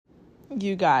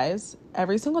You guys,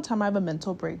 every single time I have a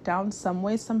mental breakdown, some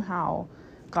way, somehow,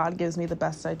 God gives me the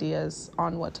best ideas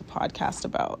on what to podcast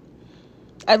about.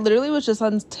 I literally was just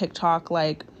on TikTok,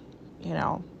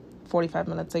 45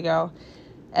 minutes ago.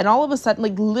 And all of a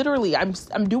sudden, literally, I'm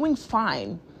doing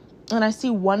fine. And I see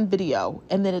one video,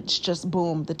 and then it's just,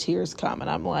 boom, the tears come. And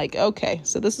I'm like, okay,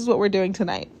 so this is what we're doing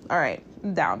tonight. All right,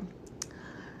 I'm down.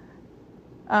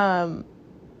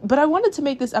 But I wanted to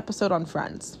make this episode on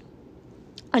Friends.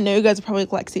 I know you guys are probably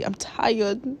like, Lexi, I'm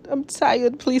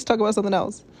tired. Please talk about something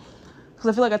else. Because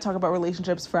I feel like I talk about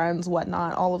relationships, friends,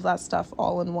 whatnot, all of that stuff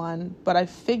all in one. But I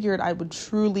figured I would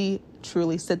truly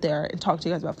sit there and talk to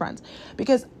you guys about Friends.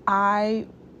 Because I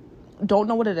don't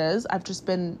know what it is. I've just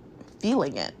been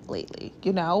feeling it lately,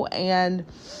 And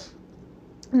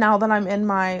now that I'm in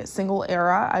my single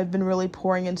era, I've been really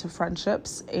pouring into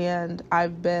friendships. And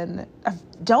I've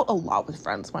dealt a lot with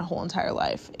friends my whole entire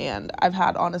life. And I've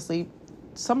had, honestly,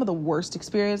 some of the worst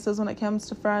experiences when it comes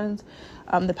to friends.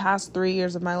 The past 3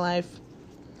 years of my life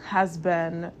has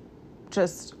been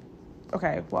just,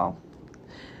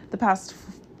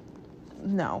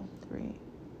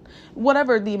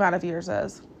 whatever the amount of years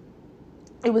is,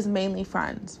 it was mainly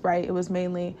friends, right? It was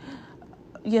mainly,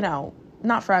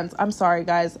 not friends. I'm sorry,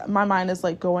 guys. My mind is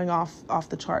going off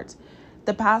the charts.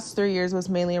 The past 3 years was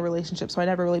mainly a relationship, so I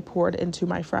never really poured into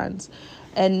my friends.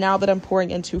 And now that I'm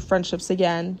pouring into friendships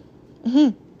again,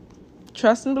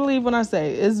 trust and believe when I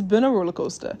say it's been a roller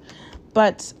coaster.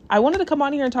 But I wanted to come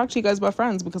on here and talk to you guys about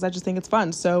Friends because I just think it's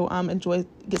fun. So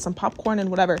get some popcorn and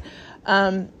whatever.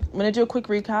 I'm going to do a quick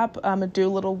recap. I'm going to do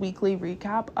a little weekly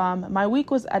recap. My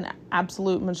week was an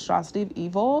absolute monstrosity of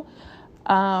evil.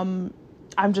 I'm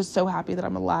just so happy that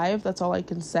I'm alive. That's all I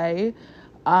can say.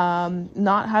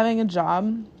 Not having a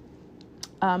job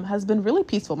has been really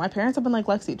peaceful. My parents have been like,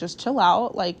 Lexi, just chill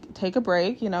out, take a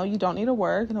break, you don't need to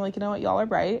work. And I'm like, you know what, y'all are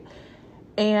right.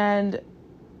 And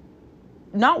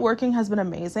not working has been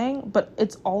amazing, but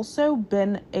it's also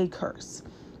been a curse.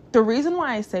 The reason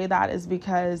why I say that is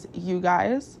because, you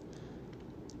guys,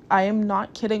 I am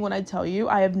not kidding when I tell you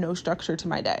I have no structure to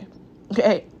my day.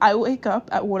 Okay, I wake up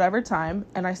at whatever time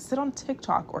and I sit on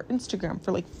TikTok or Instagram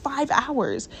for 5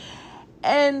 hours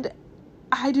and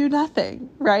I do nothing,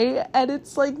 right? And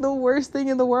it's the worst thing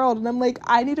in the world. And I'm like,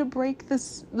 I need to break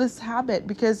this habit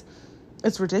because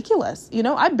it's ridiculous.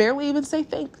 I barely even say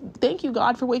thank you,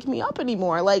 God, for waking me up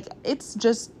anymore. It's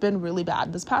just been really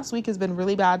bad. This past week has been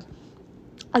really bad.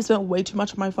 I spent way too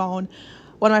much on my phone.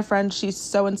 One of my friends, she's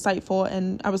so insightful,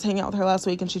 and I was hanging out with her last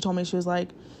week, and she told me, she was like,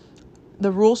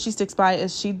 the rule she sticks by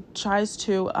is she tries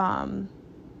to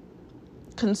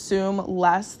consume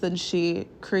less than she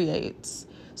creates.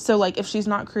 So if she's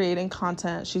not creating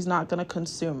content, she's not going to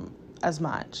consume as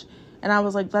much. And I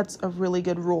was like, that's a really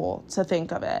good rule to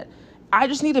think of it. I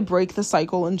just need to break the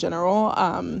cycle in general.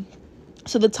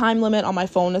 So the time limit on my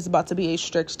phone is about to be a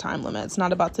strict time limit. It's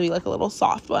not about to be a little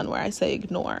soft one where I say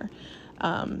ignore.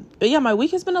 But yeah, my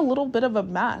week has been a little bit of a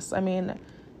mess. I mean,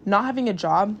 not having a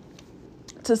job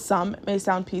to some may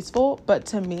sound peaceful, but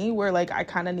to me, where I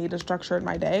kind of need a structure in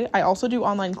my day. I also do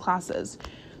online classes.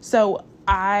 So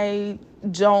I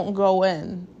don't go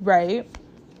in, right?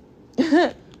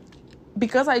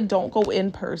 Because I don't go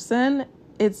in person,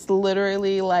 it's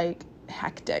literally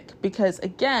hectic because,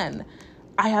 again,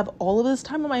 I have all of this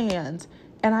time on my hands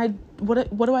and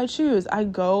what do I choose? I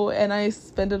go and I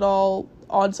spend it all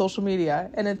on social media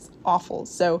and it's awful.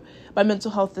 So my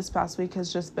mental health this past week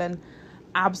has just been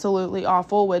absolutely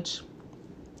awful, which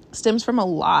stems from a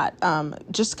lot,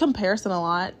 just comparison a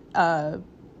lot,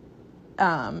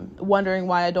 wondering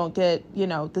why I don't get,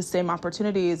 the same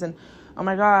opportunities. And oh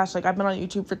my gosh, I've been on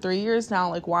YouTube for 3 years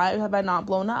now. Why have I not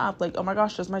blown up? Oh my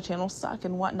gosh, does my channel suck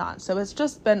and whatnot? So it's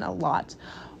just been a lot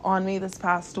on me this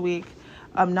past week.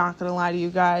 I'm not going to lie to you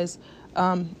guys.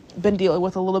 Been dealing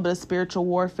with a little bit of spiritual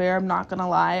warfare. I'm not going to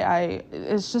lie.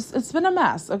 It's been a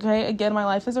mess. Okay. Again, my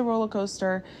life is a roller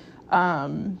coaster. I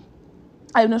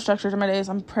have no structure to my days.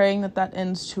 I'm praying that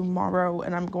ends tomorrow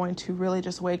and I'm going to really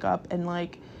just wake up and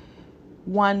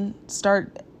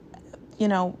start,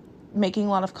 making a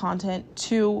lot of content.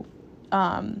 2,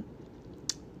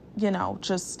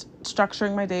 just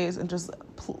structuring my days and just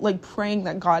praying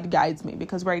that God guides me,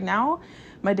 because right now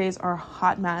my days are a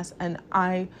hot mess. And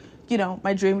my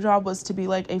dream job was to be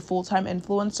a full-time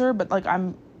influencer, but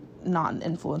I'm not an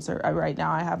influencer right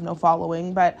now. I have no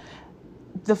following, but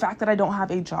the fact that I don't have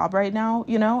a job right now,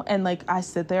 and I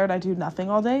sit there and I do nothing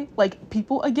all day,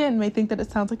 people again may think that it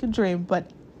sounds like a dream,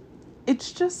 but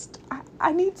it's just,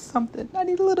 I need something. I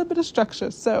need a little bit of structure.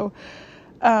 So,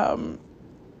 but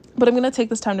I'm going to take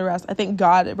this time to rest. I think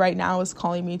God right now is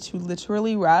calling me to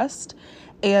literally rest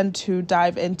and to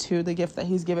dive into the gift that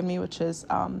he's given me, which is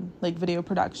like video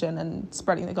production and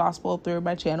spreading the gospel through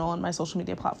my channel and my social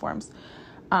media platforms.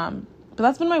 But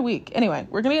that's been my week. Anyway,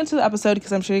 we're going to get into the episode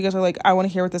because I'm sure you guys are like, I want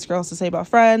to hear what this girl has to say about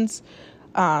Friends.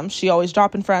 She always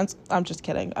dropping Friends. I'm just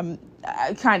kidding. I'm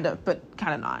kind of, but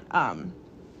kind of not.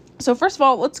 So first of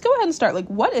all, let's go ahead and start. Like,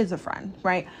 what is a friend,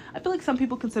 right? I feel like some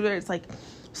people consider it's like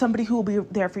somebody who will be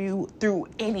there for you through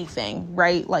anything,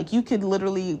 right? Like, you could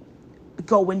literally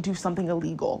go and do something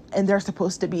illegal and they're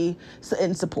supposed to be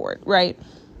in support, right?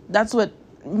 That's what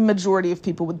majority of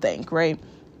people would think, right?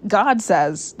 God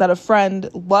says that a friend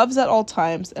loves at all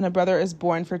times and a brother is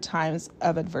born for times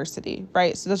of adversity,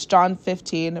 right? So that's John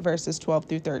 15 verses 12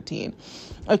 through 13.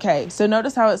 Okay, so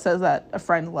notice how it says that a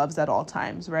friend loves at all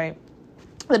times, right?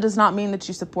 That does not mean that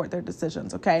you support their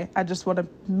decisions, okay? I just want to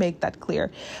make that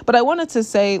clear. But I wanted to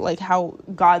say like how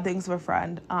God thinks of a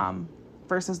friend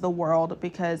versus the world,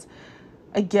 because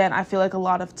again, I feel like a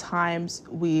lot of times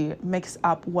we mix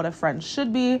up what a friend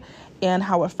should be and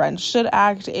how a friend should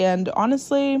act. And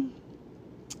honestly,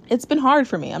 it's been hard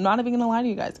for me. I'm not even going to lie to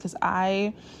you guys, because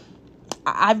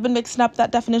I've been mixing up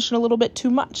that definition a little bit too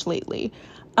much lately.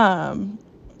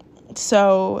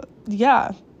 So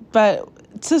yeah,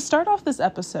 but to start off this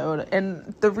episode,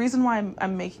 and the reason why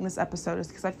I'm making this episode is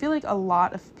because I feel like a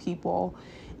lot of people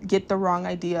get the wrong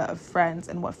idea of friends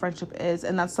and what friendship is.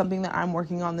 And that's something that I'm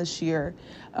working on this year,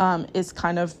 is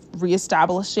kind of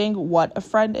reestablishing what a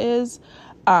friend is.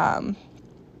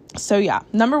 So yeah,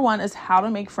 number one is how to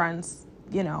make friends,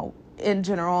 you know, in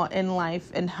general in life,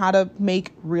 and how to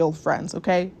make real friends.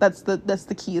 Okay. That's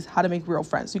the key, is how to make real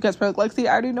friends. You guys probably like, see,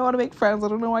 I already know how to make friends. I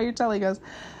don't know why you're telling us.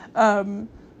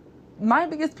 My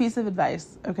biggest piece of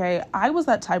advice, okay, I was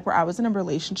that type where I was in a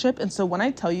relationship, and so when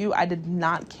I tell you I did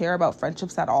not care about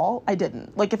friendships at all, I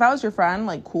didn't. Like, if I was your friend,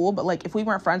 like, cool, but, like, if we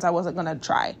weren't friends, I wasn't gonna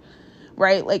try,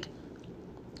 right? Like,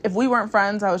 if we weren't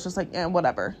friends, I was just like,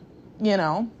 whatever, you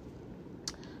know?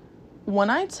 When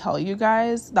I tell you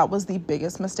guys, that was the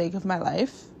biggest mistake of my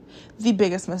life. The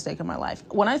biggest mistake of my life.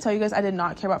 When I tell you guys I did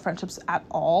not care about friendships at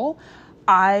all,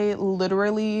 I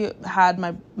literally had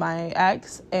my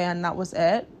ex, and that was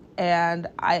it. And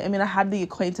I mean, I had the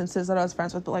acquaintances that I was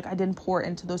friends with, but like, I didn't pour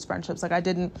into those friendships. Like, I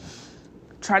didn't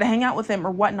try to hang out with them or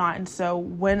whatnot. And so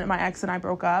when my ex and I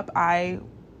broke up, I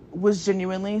was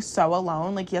genuinely so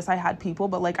alone. Like, yes, I had people,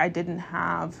 but like, I didn't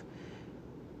have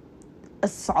a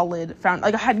solid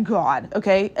like, I had God.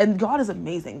 Okay. And God is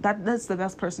amazing. That's the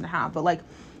best person to have. But like,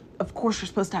 of course you're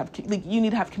supposed to have, like, you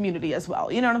need to have community as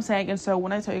well. You know what I'm saying? And so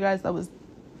when I tell you guys, that was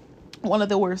one of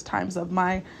the worst times of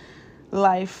my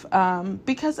life,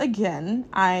 because again,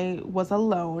 I was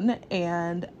alone,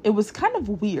 and it was kind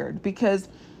of weird because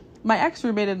my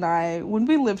ex-roommate and I, when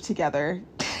we lived together,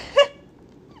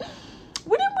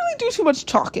 we didn't really do too much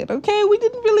talking, okay? We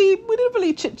didn't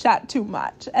really chit-chat too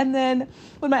much. And then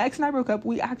when my ex and I broke up,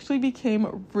 we actually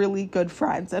became really good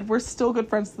friends, and we're still good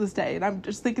friends to this day. And I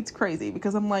just think it's crazy,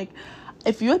 because I'm like,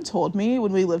 if you had told me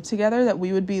when we lived together that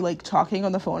we would be like talking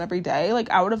on the phone every day, like,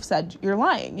 I would have said you're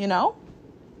lying, you know?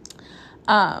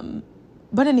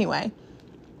 But anyway,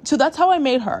 so that's how I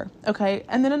made her. Okay.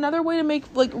 And then another way to make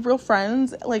like real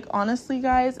friends, like, honestly,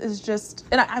 guys, is just,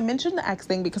 and I mentioned the ex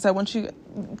thing because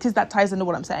because that ties into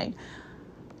what I'm saying.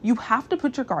 You have to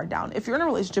put your guard down. If you're in a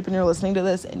relationship and you're listening to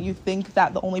this and you think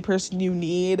that the only person you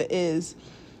need is,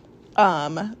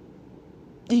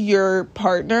 your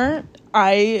partner,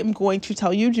 I am going to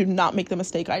tell you, do not make the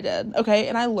mistake I did. Okay.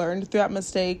 And I learned through that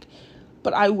mistake.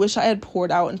 But I wish I had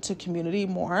poured out into community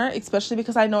more, especially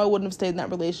because I know I wouldn't have stayed in that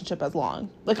relationship as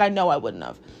long. Like, I know I wouldn't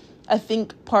have. I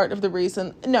think part of the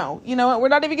reason, no, you know what? We're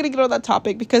not even going to get on that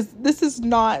topic, because this is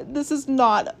not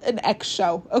an ex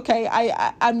show. Okay.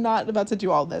 I'm not about to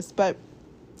do all this, but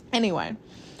anyway,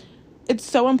 it's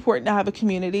so important to have a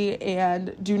community,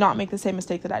 and do not make the same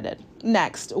mistake that I did.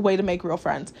 Next way to make real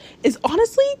friends is,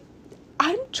 honestly,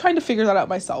 I'm trying to figure that out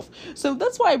myself. So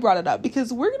that's why I brought it up,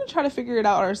 because we're going to try to figure it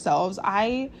out ourselves.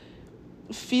 I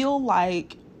feel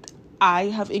like I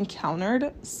have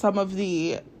encountered some of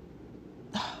the,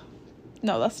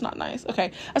 no, that's not nice.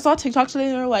 Okay. I saw a TikTok today,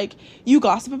 and they're like, you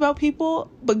gossip about people,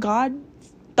 but God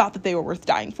thought that they were worth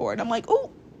dying for. And I'm like,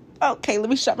 oh, okay, let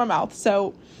me shut my mouth.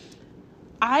 So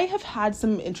I have had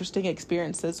some interesting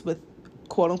experiences with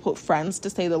quote unquote friends, to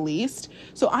say the least.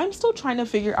 So I'm still trying to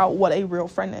figure out what a real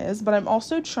friend is, but I'm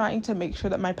also trying to make sure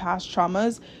that my past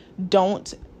traumas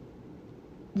don't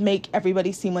make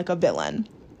everybody seem like a villain.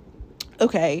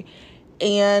 Okay.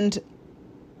 And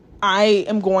I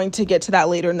am going to get to that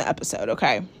later in the episode.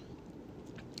 Okay.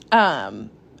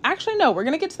 actually, no, we're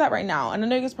going to get to that right now. And I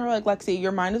know you guys are probably like, Lexi,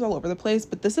 your mind is all over the place,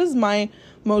 but this is my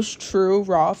most true,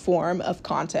 raw form of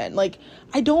content. Like,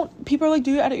 people are like,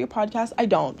 do you edit your podcast? I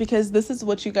don't, because this is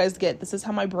what you guys get. This is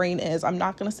how my brain is. I'm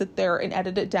not going to sit there and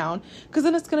edit it down, because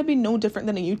then it's going to be no different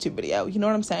than a YouTube video. You know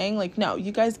what I'm saying? Like, no,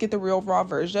 you guys get the real, raw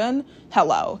version.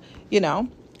 Hello,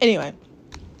 Anyway,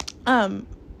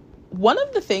 one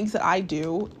of the things that I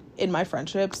do in my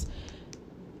friendships,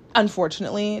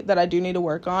 unfortunately, that I do need to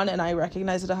work on, and I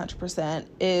recognize it 100%,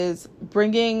 is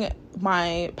bringing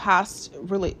my past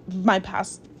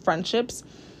friendships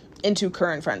into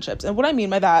current friendships. And what I mean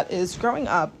by that is, growing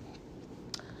up,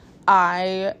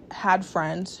 I had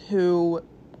friends who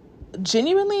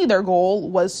genuinely their goal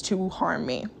was to harm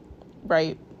me,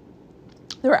 right?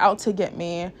 They were out to get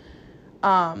me.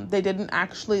 They didn't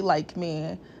actually like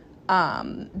me.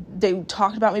 They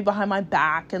talked about me behind my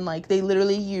back, and like they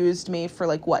literally used me for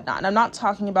like whatnot. And I'm not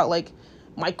talking about like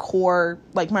my core,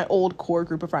 like my old core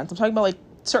group of friends. I'm talking about like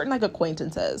certain like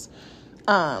acquaintances.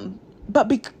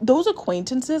 But those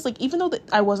acquaintances, like, even though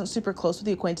I wasn't super close with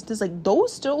the acquaintances, like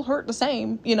those still hurt the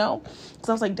same, because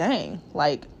I was like, dang,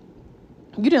 like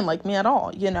you didn't like me at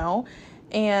all,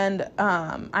 And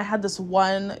I had this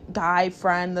one guy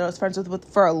friend that I was friends with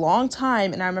for a long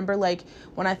time. And I remember, like,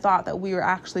 when I thought that we were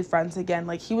actually friends again,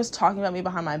 like, he was talking about me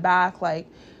behind my back, like,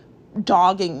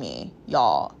 dogging me,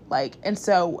 y'all. Like, and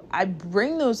so I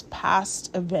bring those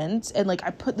past events and, like,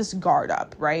 I put this guard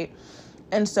up, right?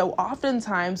 And so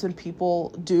oftentimes when people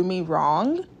do me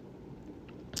wrong,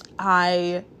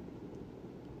 I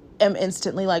am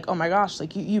instantly like, oh my gosh,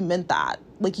 like you meant that.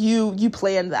 Like you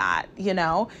planned that,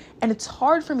 and it's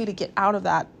hard for me to get out of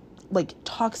that like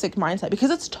toxic mindset,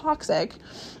 because it's toxic.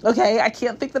 Okay. I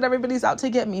can't think that everybody's out to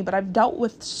get me, but I've dealt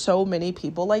with so many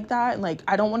people like that. And like,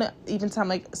 I don't want to even sound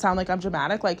like I'm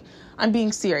dramatic. Like, I'm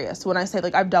being serious when I say,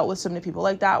 like, I've dealt with so many people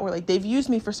like that, where like they've used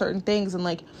me for certain things, and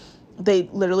like, they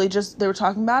literally they were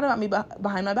talking bad about me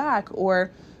behind my back,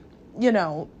 or,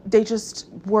 they just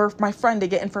were my friend to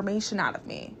get information out of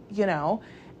me,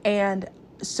 and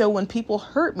so when people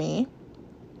hurt me,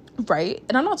 right,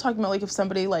 and I'm not talking about like if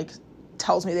somebody like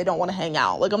tells me they don't want to hang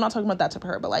out, like I'm not talking about that type of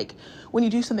hurt, but like when you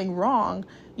do something wrong,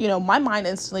 my mind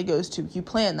instantly goes to, you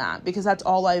plan that, because that's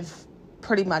all I've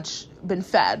pretty much been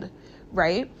fed,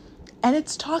 right? And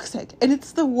it's toxic, and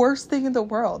it's the worst thing in the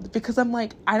world, because I'm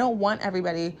like, I don't want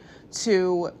everybody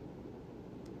to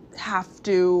have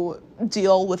to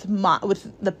deal with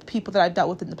the people that I've dealt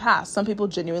with in the past. Some people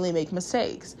genuinely make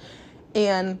mistakes,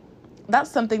 and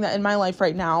that's something that in my life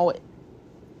right now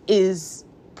is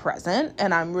present,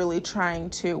 and I'm really trying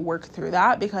to work through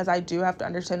that, because I do have to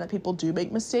understand that people do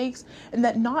make mistakes, and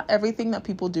that not everything that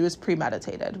people do is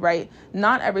premeditated, right?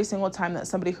 Not every single time that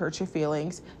somebody hurts your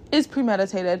feelings is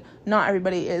premeditated. Not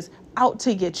everybody is out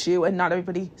to get you, and not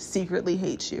everybody secretly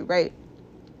hates you, right?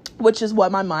 Which is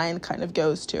what my mind kind of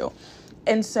goes to.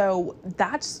 And so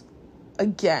that's,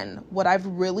 again, what I've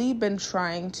really been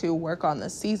trying to work on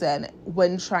this season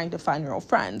when trying to find real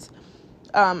friends.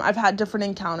 I've had different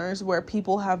encounters where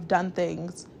people have done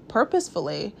things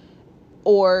purposefully,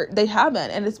 or they haven't,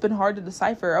 and it's been hard to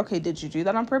decipher, okay, did you do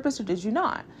that on purpose, or did you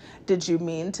not? Did you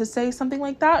mean to say something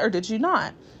like that, or did you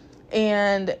not?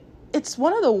 And it's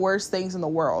one of the worst things in the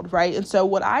world, right? And so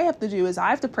what I have to do is I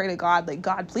have to pray to God, like,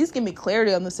 God, please give me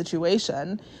clarity on the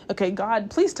situation. Okay, God,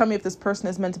 please tell me if this person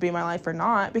is meant to be in my life or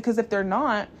not, because if they're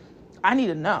not, I need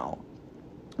to know,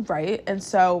 right? And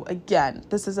so, again,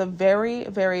 this is a very,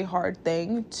 very hard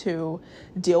thing to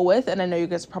deal with. And I know you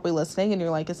guys are probably listening and you're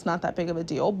like, it's not that big of a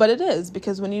deal, but it is,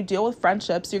 because when you deal with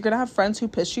friendships, you're going to have friends who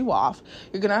piss you off.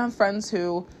 You're going to have friends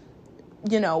who,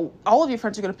 all of your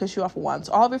friends are going to piss you off once.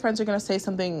 All of your friends are going to say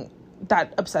something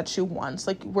that upsets you once.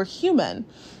 Like, we're human,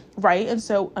 right? And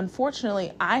so,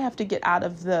 unfortunately, I have to get out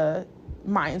of the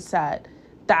mindset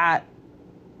that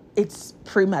it's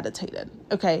premeditated,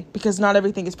 okay? Because not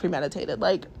everything is premeditated.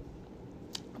 Like,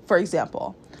 for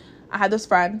example, I had this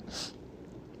friend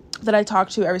that I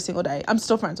talked to every single day. I'm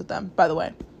still friends with them, by the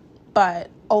way.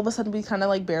 But all of a sudden, we kind of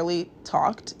like barely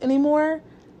talked anymore.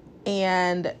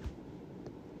 And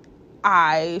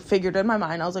I figured in my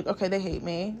mind, I was like, okay, they hate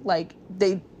me. Like,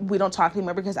 we don't talk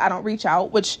anymore because I don't reach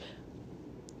out, which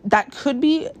that could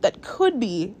be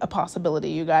a possibility,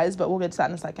 you guys, but we'll get to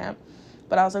that in a second.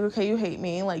 But I was like, okay, you hate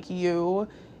me. Like, you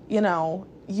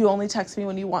only text me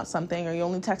when you want something, or you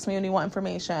only text me when you want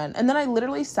information. And then I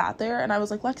literally sat there and I was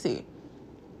like, Lexi,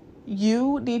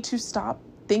 you need to stop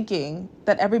thinking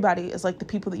that everybody is like the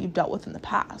people that you've dealt with in the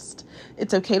past.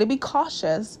 It's okay to be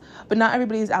cautious, but not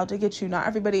everybody is out to get you. Not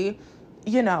everybody,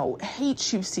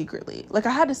 hates you secretly. Like, I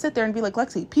had to sit there and be like,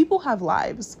 Lexi, people have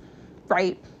lives,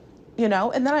 right?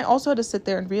 And then I also had to sit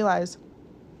there and realize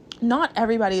not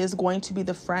everybody is going to be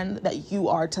the friend that you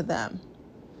are to them.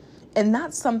 And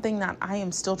that's something that I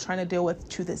am still trying to deal with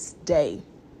to this day,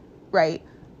 right?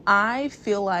 I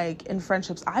feel like in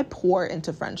friendships, I pour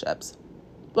into friendships,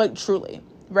 like truly,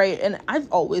 right? And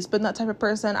I've always been that type of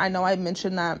person. I know I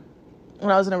mentioned that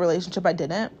when I was in a relationship, I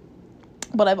didn't,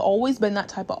 but I've always been that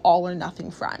type of all or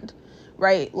nothing friend,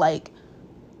 right? Like,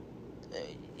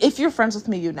 if you're friends with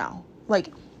me, you know, like,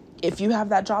 if you have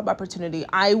that job opportunity,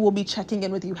 I will be checking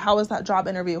in with you. How is that job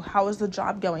interview? How is the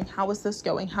job going? How is this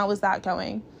going? How is that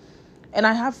going? And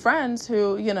I have friends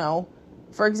who, you know,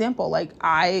 for example, like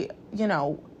I, you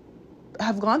know,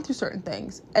 have gone through certain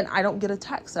things and I don't get a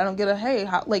text. I don't get a, hey,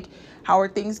 how are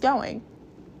things going?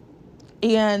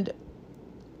 And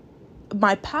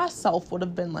my past self would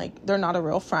have been like, they're not a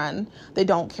real friend. They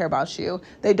don't care about you.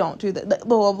 They don't do that, blah,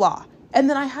 blah, blah. And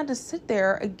then I had to sit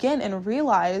there again and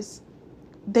realize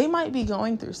they might be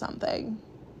going through something.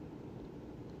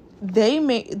 They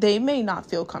may not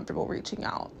feel comfortable reaching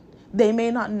out. They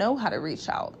may not know how to reach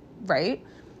out, right?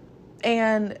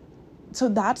 And so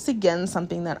that's, again,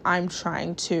 something that I'm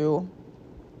trying to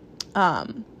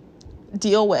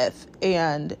deal with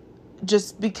and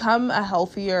just become a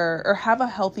healthier, or have a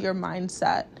healthier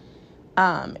mindset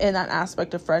in that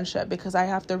aspect of friendship, because I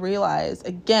have to realize,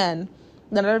 again,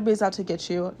 not everybody's out to get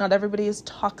you. Not everybody is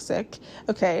toxic,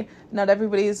 okay? Not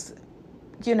everybody's,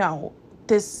 you know,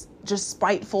 this just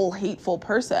spiteful, hateful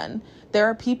person. There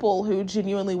are people who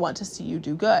genuinely want to see you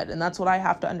do good, and that's what I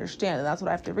have to understand, and that's what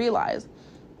I have to realize.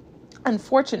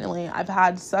 Unfortunately, I've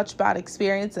had such bad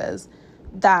experiences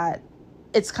that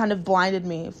it's kind of blinded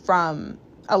me from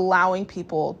allowing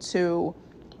people to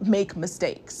make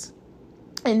mistakes.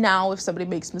 And now if somebody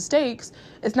makes mistakes,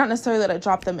 it's not necessarily that I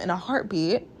drop them in a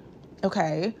heartbeat,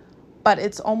 okay? But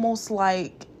it's almost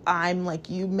like I'm like,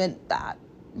 you meant that,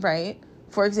 right?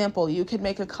 For example, you could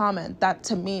make a comment that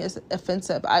to me is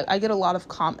offensive. I get a lot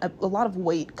of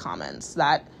weight comments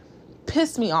that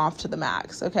piss me off to the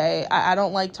max, okay? I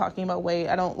don't like talking about weight.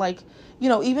 I don't like, you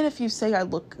know, even if you say I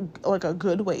look like a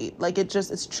good weight, like it's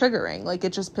triggering. Like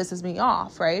it just pisses me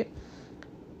off, right?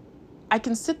 I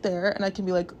can sit there and I can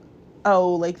be like,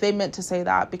 oh, like they meant to say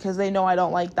that because they know I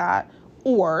don't like that.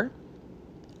 Or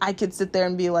I could sit there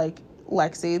and be like,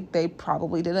 Lexi, they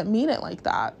probably didn't mean it like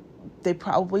that. They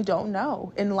probably don't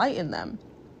know. Enlighten them.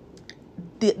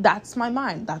 That's my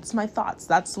mind. That's my thoughts.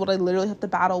 That's what I literally have to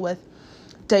battle with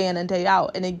day in and day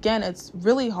out. And again, it's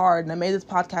really hard. And I made this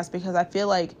podcast because I feel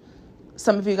like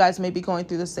some of you guys may be going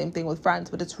through the same thing with friends,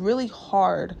 but it's really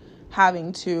hard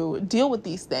having to deal with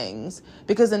these things,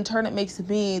 because in turn it makes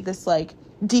me this like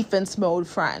defense mode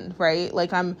friend, right?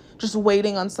 Like I'm just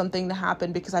waiting on something to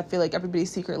happen because I feel like everybody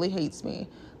secretly hates me.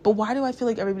 But why do I feel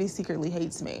like everybody secretly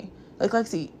hates me? Like,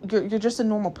 Lexi, you're just a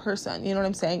normal person. You know what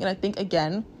I'm saying? And I think,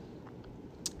 again,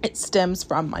 it stems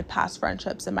from my past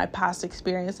friendships and my past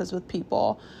experiences with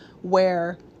people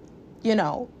where, you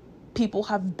know, people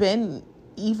have been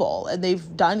evil and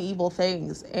they've done evil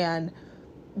things. And,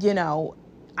 you know,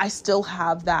 I still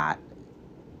have that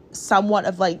somewhat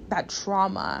of like that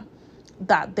trauma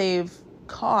that they've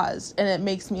caused, and it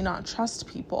makes me not trust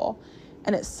people.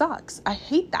 And it sucks. I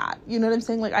hate that. You know what I'm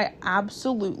saying? Like, I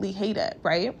absolutely hate it,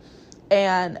 right?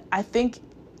 And I think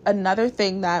another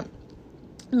thing that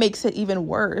makes it even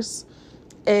worse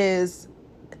is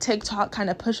TikTok kind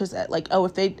of pushes it. Like, oh,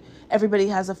 if everybody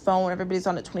has a phone, everybody's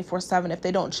on it 24/7. If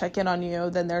they don't check in on you,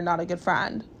 then they're not a good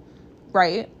friend,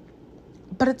 right?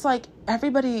 But it's like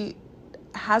everybody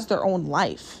has their own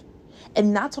life.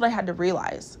 And that's what I had to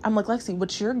realize. I'm like, Lexi,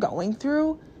 what you're going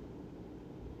through,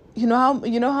 you know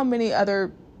how many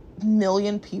other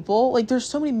million people, like there's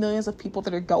so many millions of people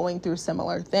that are going through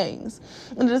similar things.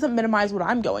 And it doesn't minimize what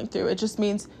I'm going through. It just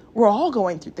means we're all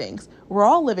going through things. We're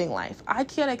all living life. I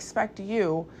can't expect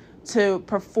you to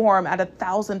perform at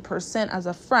 1,000% as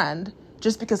a friend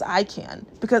just because I can.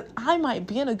 Because I might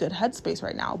be in a good headspace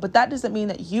right now, but that doesn't mean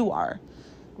that you are,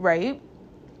 right?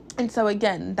 And so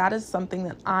again, that is something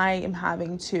that I am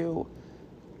having to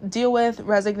deal with,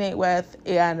 resonate with,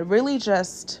 and really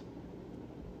just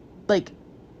like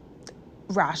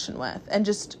ration with, and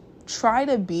just try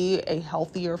to be a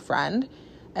healthier friend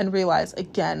and realize,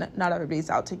 again, not everybody's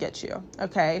out to get you,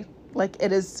 okay? Like,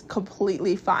 it is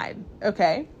completely fine,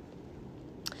 okay?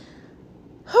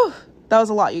 Whew, that was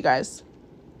a lot, you guys.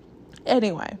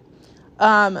 Anyway,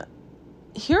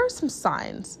 here are some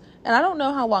signs, and I don't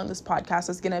know how long this podcast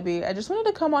is going to be. I just wanted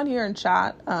to come on here and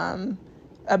chat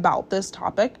about this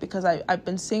topic because I've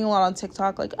been seeing a lot on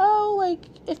TikTok, like, oh, like,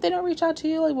 if they don't reach out to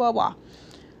you, like, blah, blah.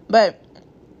 But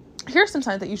here's some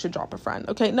signs that you should drop a friend,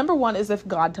 okay? Number one is if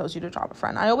God tells you to drop a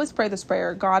friend. I always pray this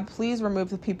prayer: God, please remove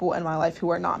the people in my life who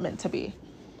are not meant to be.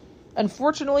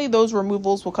 Unfortunately, those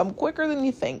removals will come quicker than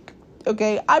you think.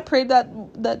 Okay, I prayed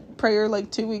that prayer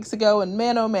like 2 weeks ago, and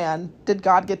man, oh man, did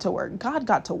God get to work. God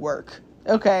got to work.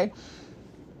 Okay,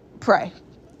 pray.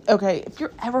 Okay, if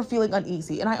you're ever feeling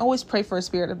uneasy, and I always pray for a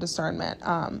spirit of discernment.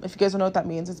 If you guys don't know what that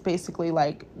means, it's basically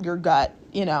like your gut,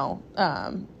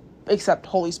 except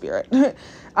Holy Spirit.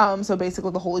 So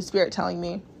basically the Holy Spirit telling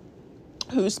me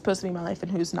who's supposed to be in my life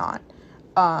and who's not.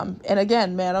 And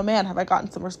again, man, oh man, have I gotten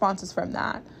some responses from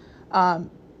that.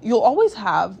 You'll always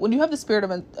have, when you have the spirit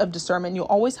of discernment, you'll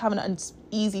always have an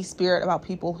uneasy spirit about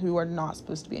people who are not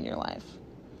supposed to be in your life.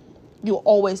 You'll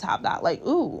always have that. Like,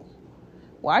 ooh,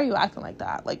 why are you acting like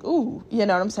that? Like, ooh, you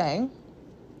know what I'm saying?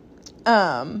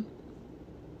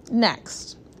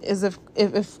 Next is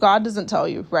if God doesn't tell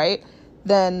you, right,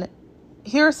 then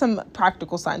here are some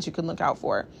practical signs you can look out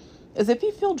for. Is if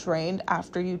you feel drained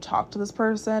after you talk to this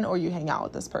person or you hang out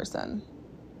with this person.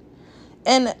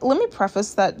 And let me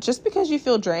preface that just because you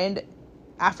feel drained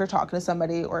after talking to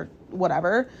somebody or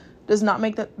whatever does not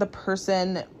make the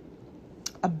person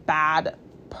a bad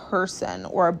person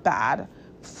or a bad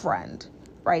friend,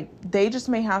 right? They just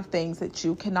may have things that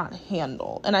you cannot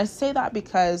handle. And I say that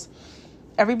because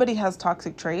everybody has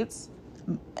toxic traits,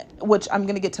 which I'm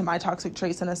going to get to my toxic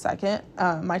traits in a second.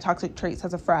 My toxic traits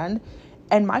as a friend.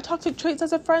 And my toxic traits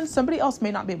as a friend, somebody else may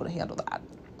not be able to handle that.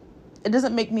 It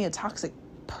doesn't make me a toxic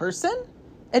person.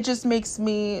 It just makes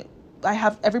me,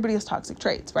 everybody has toxic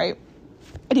traits, right?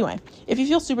 Anyway, if you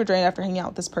feel super drained after hanging out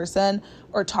with this person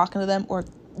or talking to them, or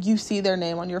you see their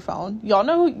name on your phone, y'all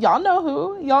know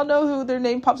who their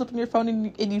name pops up on your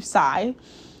phone and you sigh,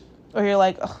 or you're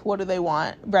like, ugh, what do they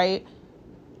want, right?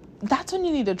 That's when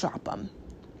you need to drop them.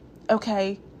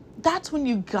 Okay. That's when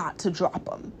you got to drop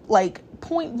them. Like,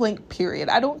 point blank, period.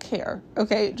 I don't care.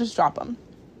 Okay. Just drop them.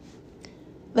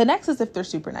 The next is if they're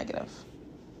super negative.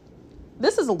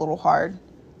 This is a little hard.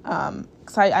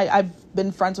 Cause I've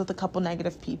been friends with a couple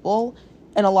negative people,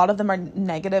 and a lot of them are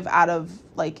negative out of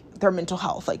like their mental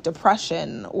health, like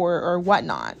depression or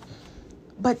whatnot.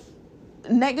 But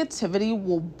negativity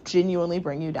will genuinely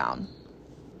bring you down.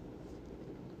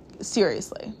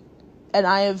 Seriously. And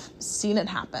I have seen it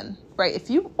happen, right? If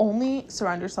you only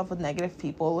surround yourself with negative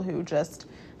people who just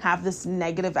have this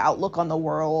negative outlook on the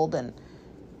world, and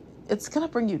it's going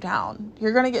to bring you down.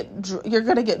 You're going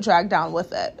to get dragged down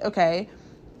with it. Okay.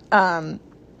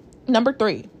 Number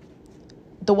 3,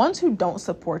 the ones who don't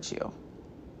support you.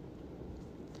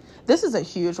 This is a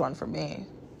huge one for me.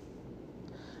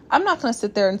 I'm not going to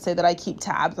sit there and say that I keep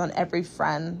tabs on every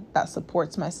friend that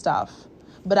supports my stuff,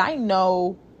 but I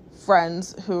know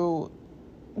friends who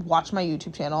watch my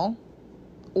YouTube channel,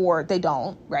 or they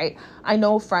don't, right? I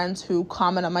know friends who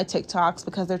comment on my TikToks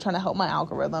because they're trying to help my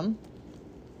algorithm,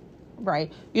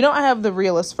 right? You know, I have the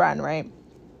realest friend, right?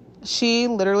 She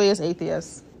literally is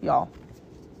atheist, y'all.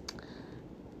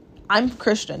 I'm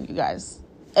Christian, you guys.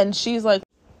 And she's like,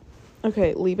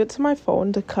 okay, leave it to my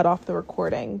phone to cut off the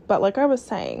recording. But like I was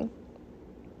saying,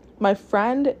 my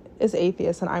friend is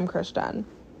atheist and I'm Christian.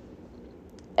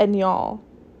 And y'all,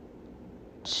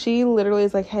 she literally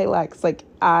is like, hey, Lex, like,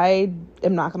 I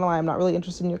am not going to lie, I'm not really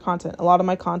interested in your content. A lot of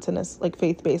my content is like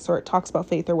faith-based, or it talks about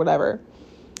faith or whatever.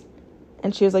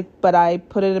 And she was like, but I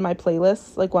put it in my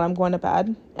playlist, like when I'm going to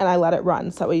bed, and I let it run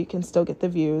so that way you can still get the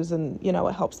views and, you know,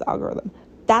 it helps the algorithm.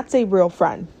 That's a real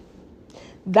friend.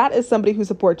 That is somebody who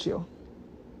supports you.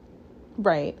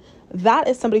 Right? That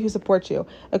is somebody who supports you.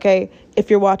 Okay?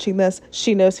 If you're watching this,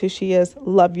 she knows who she is.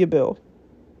 Love you, boo.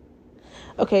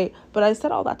 Okay, but I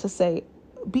said all that to say,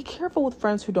 be careful with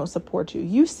friends who don't support you.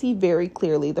 You see very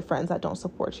clearly the friends that don't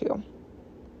support you.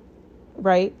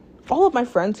 Right? All of my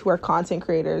friends who are content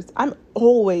creators, I'm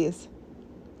always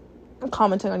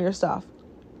commenting on your stuff.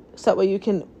 So that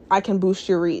way I can boost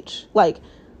your reach. Like,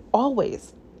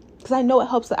 always. Because I know it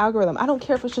helps the algorithm. I don't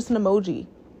care if it's just an emoji.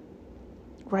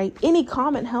 Right? Any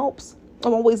comment helps.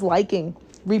 I'm always liking,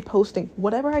 reposting,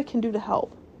 whatever I can do to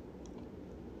help.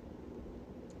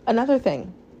 Another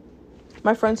thing,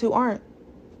 my friends who aren't.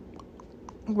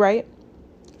 Right?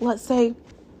 Let's say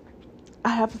I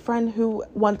have a friend who,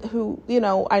 you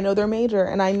know, I know their major,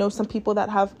 and I know some people that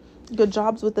have good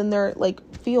jobs within their like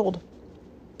field.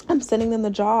 I'm sending them the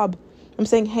job. I'm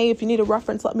saying, hey, if you need a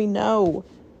reference, let me know.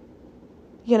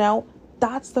 You know,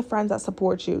 that's the friends that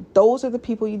support you. Those are the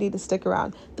people you need to stick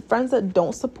around. The friends that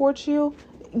don't support you,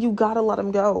 you gotta let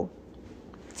them go.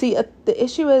 See, the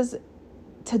issue is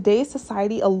today's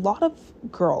society, a lot of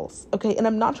girls, okay, and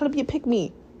I'm not trying to be a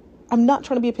pick-me.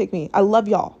 I love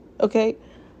y'all, okay?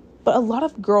 But a lot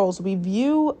of girls, we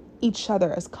view each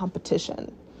other as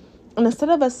competition. And instead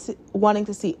of us wanting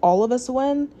to see all of us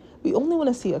win, we only want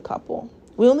to see a couple.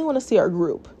 We only want to see our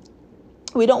group.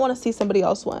 We don't want to see somebody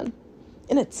else win.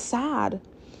 And it's sad,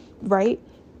 right?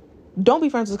 Don't be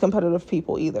friends with competitive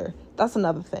people either. That's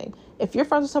another thing. If you're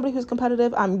friends with somebody who's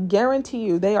competitive, I'm guarantee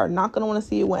you they are not going to want to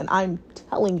see you win. I'm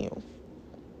telling you.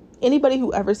 Anybody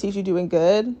who ever sees you doing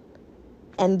good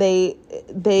and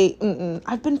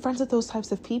I've been friends with those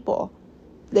types of people.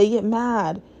 They get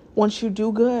mad once you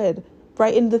do good,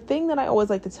 right? And the thing that I always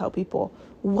like to tell people,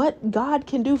 what God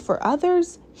can do for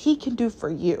others, he can do for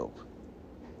you.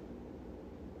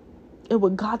 And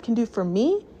what God can do for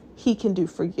me, he can do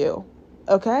for you.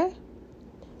 Okay?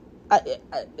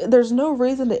 There's no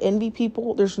reason to envy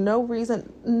people. There's no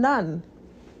reason, none,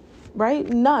 right?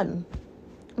 None,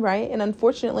 right? And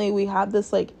unfortunately, we have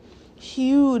this like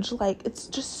huge, like, it's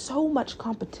just so much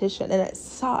competition and it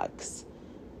sucks.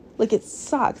 Like, it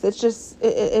sucks. It's just,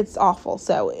 it's awful.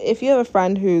 So if you have a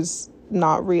friend who's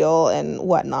not real and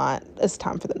whatnot, it's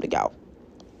time for them to go.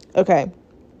 Okay.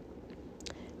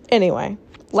 Anyway,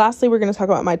 lastly, we're going to talk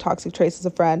about my toxic traits as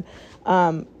a friend.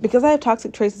 Because I have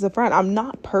toxic traits as a friend, I'm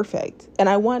not perfect. And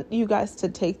I want you guys to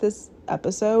take this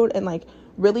episode and like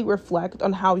really reflect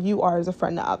on how you are as a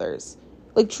friend to others.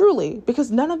 Like, truly,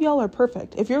 because none of y'all are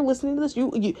perfect. If you're listening to this,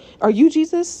 are you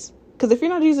Jesus? Because if you're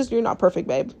not Jesus, you're not perfect,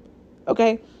 babe.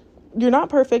 Okay? You're not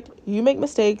perfect. You make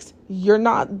mistakes. You're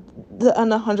not an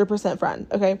 100% friend.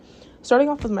 Okay? Starting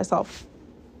off with myself.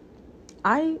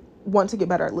 I want to get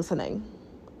better at listening.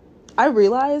 I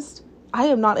realized I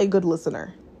am not a good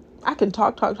listener. I can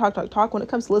talk. When it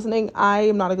comes to listening, I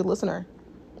am not a good listener.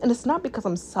 And it's not because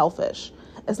I'm selfish.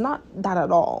 It's not that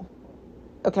at all.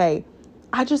 Okay?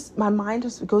 My mind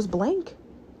just goes blank.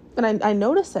 And I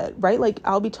notice it, right? Like,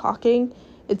 I'll be talking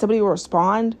and somebody will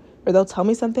respond or they'll tell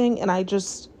me something and I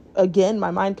just, again,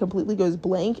 my mind completely goes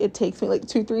blank. It takes me like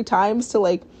 2-3 times to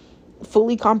like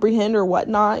fully comprehend or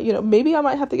whatnot. You know, maybe I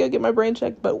might have to go get my brain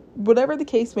checked, but whatever the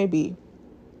case may be,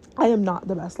 I am not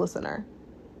the best listener.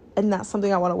 And that's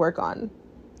something I want to work on.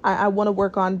 I want to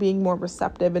work on being more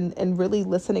receptive and really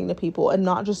listening to people and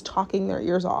not just talking their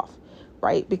ears off,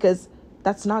 right? Because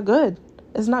that's not good.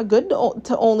 It's not good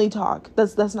to only talk.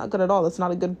 That's not good at all. That's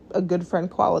not a good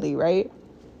friend quality, right?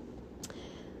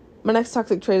 My next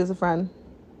toxic trait as a friend.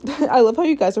 I love how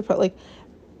you guys are like,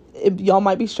 y'all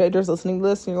might be strangers listening to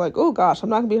this and you're like, oh gosh, I'm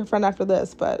not gonna be her friend after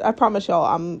this. But I promise y'all,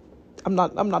 I'm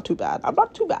not too bad. I'm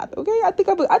not too bad. Okay, I think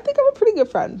I'm a pretty good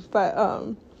friend. But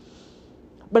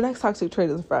my next toxic trait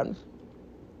as a friend.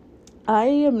 I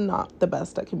am not the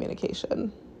best at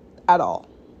communication at all.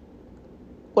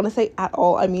 When I say at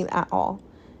all, I mean at all.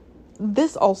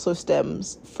 This also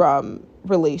stems from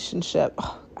relationship.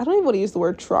 I don't even want to use the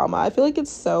word trauma. I feel like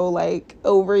it's so like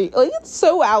it's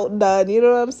so outdone. You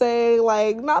know what I'm saying?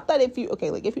 Like, not that if you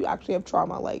actually have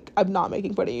trauma, like, I'm not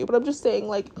making fun of you, but I'm just saying,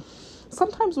 like,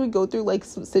 sometimes we go through like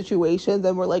some situations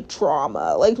and we're like,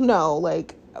 trauma. Like, no,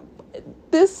 like,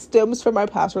 this stems from my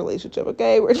past relationship.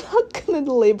 Okay, we're not gonna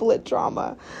label it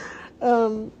trauma.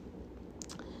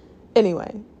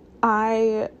 Anyway,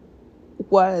 I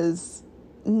was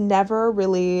never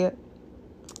really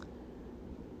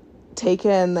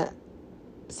taken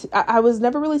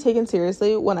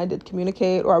seriously when I did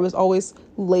communicate, or I was always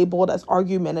labeled as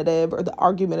argumentative or the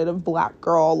argumentative black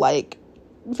girl, like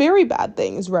very bad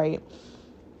things, right?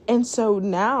 And so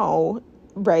now,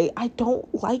 right, I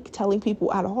don't like telling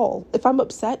people at all. If I'm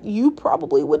upset, you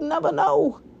probably would never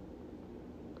know.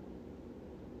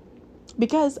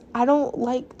 Because I don't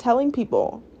like telling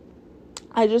people.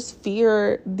 I just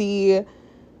fear the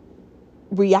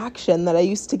reaction that I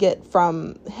used to get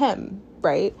from him,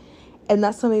 right? And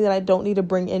that's something that I don't need to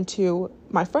bring into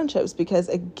my friendships, because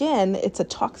again, it's a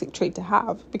toxic trait to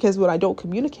have, because when I don't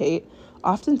communicate,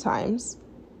 oftentimes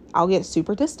I'll get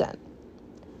super distant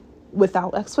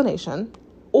without explanation,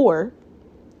 or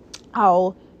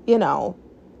I'll,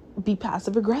 be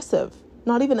passive aggressive,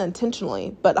 not even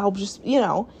intentionally, but I'll just,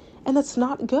 and that's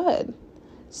not good.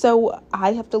 So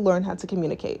I have to learn how to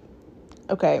communicate.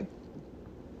 Okay.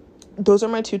 Those are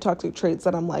my 2 toxic traits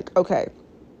that I'm like, okay,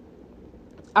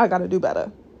 I got to do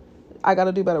better. I got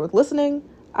to do better with listening.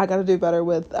 I got to do better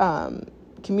with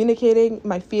communicating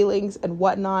my feelings and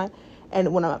whatnot.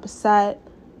 And when I'm upset,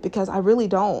 because I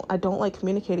don't like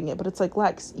communicating it, but it's like,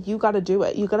 Lex, you got to do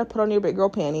it. You got to put on your big girl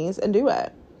panties and do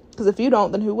it. Because if you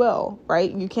don't, then who will,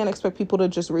 right? You can't expect people to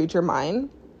just read your mind.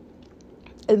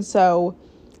 And so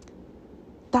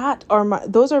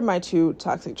those are my 2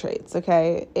 toxic traits,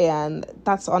 okay? And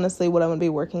that's honestly what I'm going to be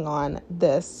working on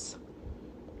this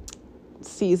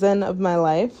season of my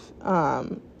life.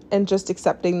 And just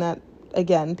accepting that,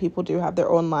 again, people do have their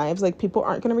own lives. Like, people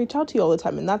aren't going to reach out to you all the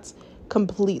time, and that's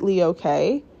completely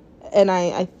okay. And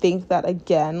I think that,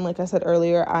 again, like I said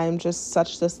earlier, I'm just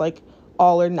such this, like,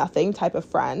 all or nothing type of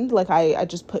friend. Like, I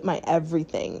just put my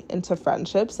everything into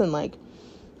friendships and, like,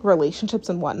 relationships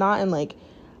and whatnot. And, like,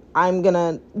 I'm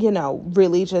gonna,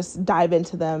 really just dive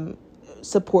into them,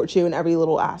 support you in every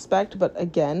little aspect. But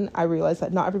again, I realize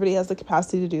that not everybody has the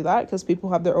capacity to do that because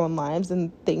people have their own lives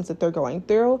and things that they're going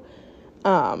through.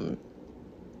 And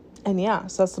yeah,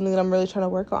 so that's something that I'm really trying to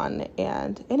work on.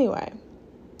 And anyway,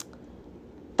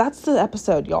 that's the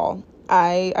episode, y'all.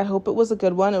 I hope it was a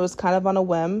good one. It was kind of on a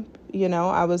whim.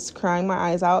 I was crying my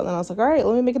eyes out and then I was like, all right,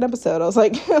 let me make an episode. I was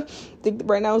like, I think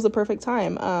right now is the perfect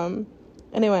time.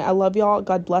 Anyway, I love y'all.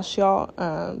 God bless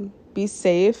y'all. Be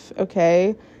safe.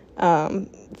 Okay.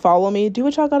 Follow me. Do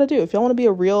what y'all gotta do. If y'all want to be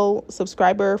a real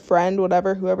subscriber, friend,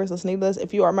 whatever, whoever's listening to this,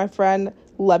 if you are my friend,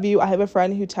 love you. I have a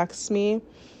friend who texts me.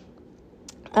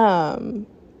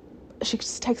 She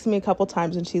just texted me a couple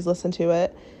times and she's listened to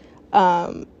it.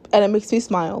 And it makes me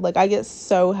smile. Like, I get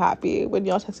so happy when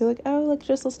y'all text me, like, oh, like,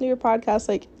 just listen to your podcast.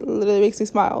 Like, literally makes me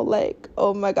smile. Like,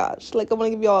 oh my gosh. Like, I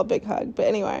want to give y'all a big hug. But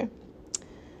anyway,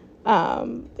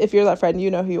 if you're that friend,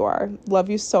 you know who you are. Love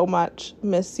you so much.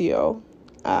 Miss you.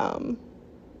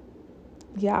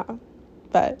 Yeah.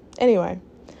 But anyway,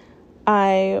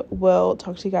 I will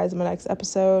talk to you guys in my next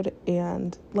episode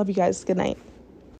and love you guys. Good night.